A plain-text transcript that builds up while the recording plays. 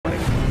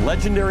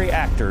Legendary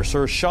actor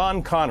Sir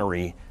Sean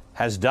Connery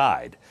has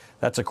died.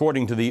 That's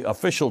according to the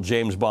official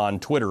James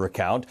Bond Twitter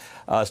account.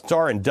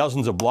 Star in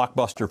dozens of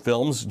blockbuster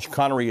films,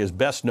 Connery is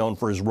best known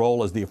for his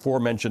role as the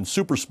aforementioned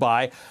super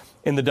spy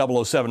in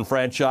the 007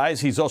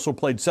 franchise. He's also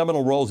played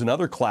seminal roles in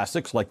other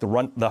classics like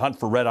The Hunt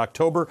for Red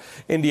October,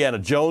 Indiana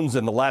Jones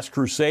and The Last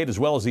Crusade, as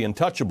well as The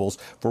Untouchables,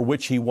 for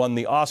which he won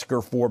the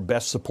Oscar for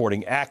Best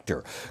Supporting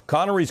Actor.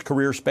 Connery's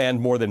career spanned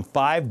more than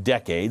 5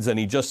 decades, and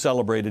he just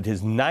celebrated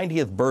his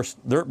 90th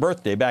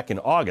birthday back in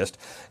August.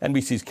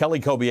 NBC's Kelly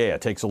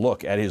Kobiea takes a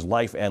look at his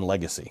life and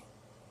legacy.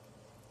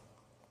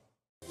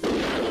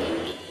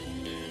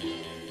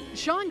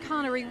 Sean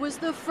Connery was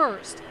the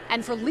first,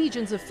 and for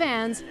legions of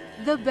fans,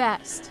 the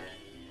best.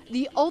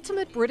 The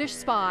ultimate British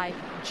spy,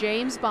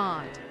 James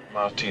Bond.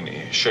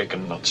 Martini,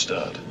 shaken, not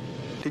stirred.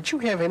 Did you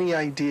have any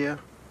idea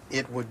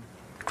it would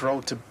grow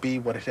to be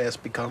what it has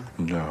become?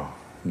 No,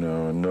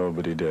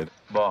 nobody did.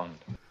 Bond.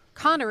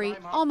 Connery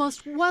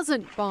almost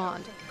wasn't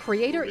Bond.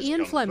 Creator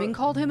Ian Fleming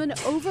called him an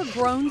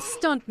overgrown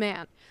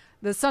stuntman.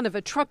 The son of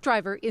a truck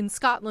driver in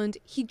Scotland,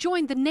 he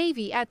joined the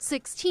Navy at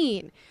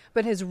 16,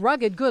 but his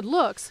rugged good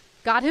looks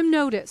got him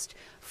noticed,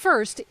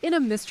 first in a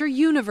Mr.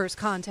 Universe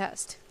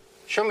contest.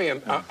 Show me a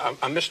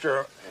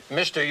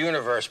Mr.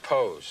 Universe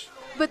pose.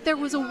 But there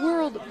was a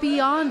world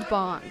beyond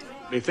Bond.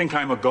 They think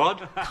I'm a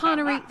god?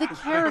 Connery, the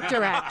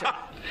character actor.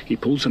 He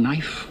pulls a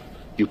knife,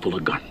 you pull a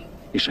gun.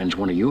 He sends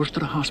one of yours to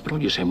the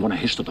hospital, you send one of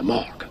his to the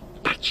morgue.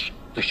 That's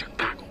the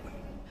Chicago.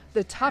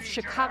 The tough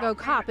Chicago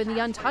cop in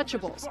The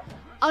Untouchables.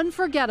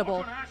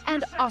 Unforgettable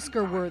and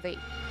Oscar-worthy.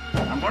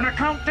 I'm gonna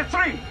count to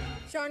 3.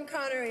 Sean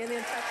Connery in The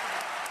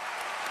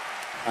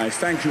Untouchables. I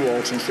thank you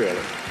all sincerely.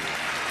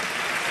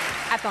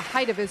 At the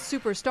height of his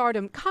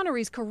superstardom,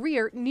 Connery's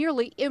career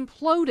nearly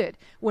imploded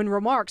when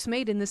remarks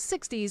made in the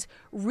 60s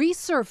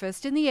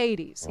resurfaced in the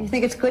 80s. You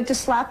think it's good to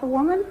slap a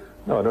woman?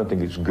 No, I don't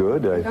think it's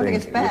good. I think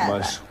it's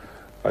bad?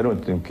 I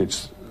don't think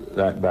it's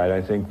that bad.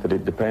 I think that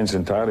it depends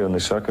entirely on the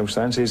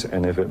circumstances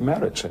and if it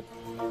merits it.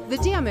 The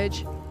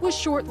damage was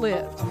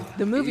short-lived.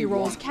 The movie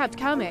roles kept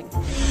coming.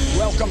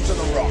 Welcome to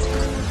The Rock.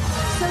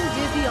 So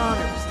did the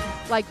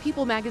honors, like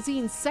People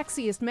magazine's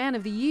Sexiest Man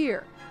of the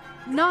Year.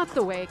 Not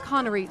the way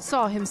Connery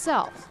saw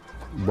himself.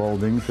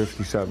 Balding,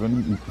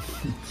 57,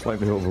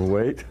 slightly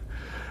overweight.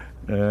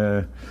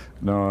 I'm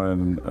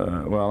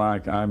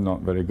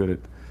not very good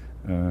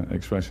at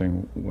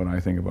expressing what I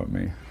think about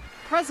me.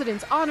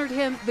 Presidents honored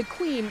him, the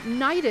Queen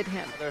knighted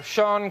him.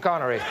 Sean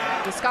Connery.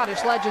 The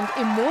Scottish legend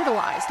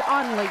immortalized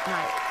on Late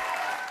Night.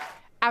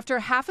 After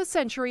half a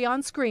century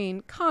on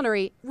screen,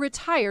 Connery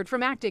retired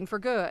from acting for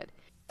good.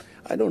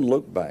 I don't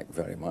look back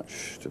very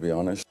much, to be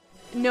honest.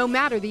 No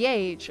matter the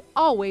age,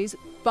 always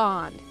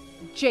Bond.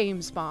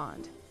 James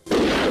Bond.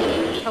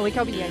 Kelly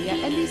Kobiea,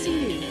 NBC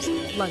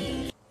News,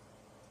 London.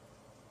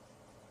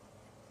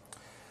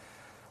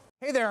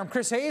 Hey there, I'm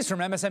Chris Hayes from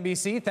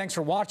MSNBC. Thanks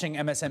for watching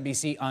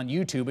MSNBC on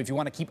YouTube. If you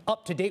want to keep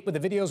up to date with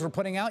the videos we're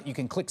putting out, you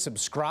can click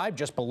subscribe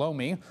just below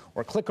me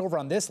or click over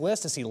on this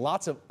list to see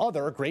lots of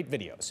other great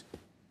videos.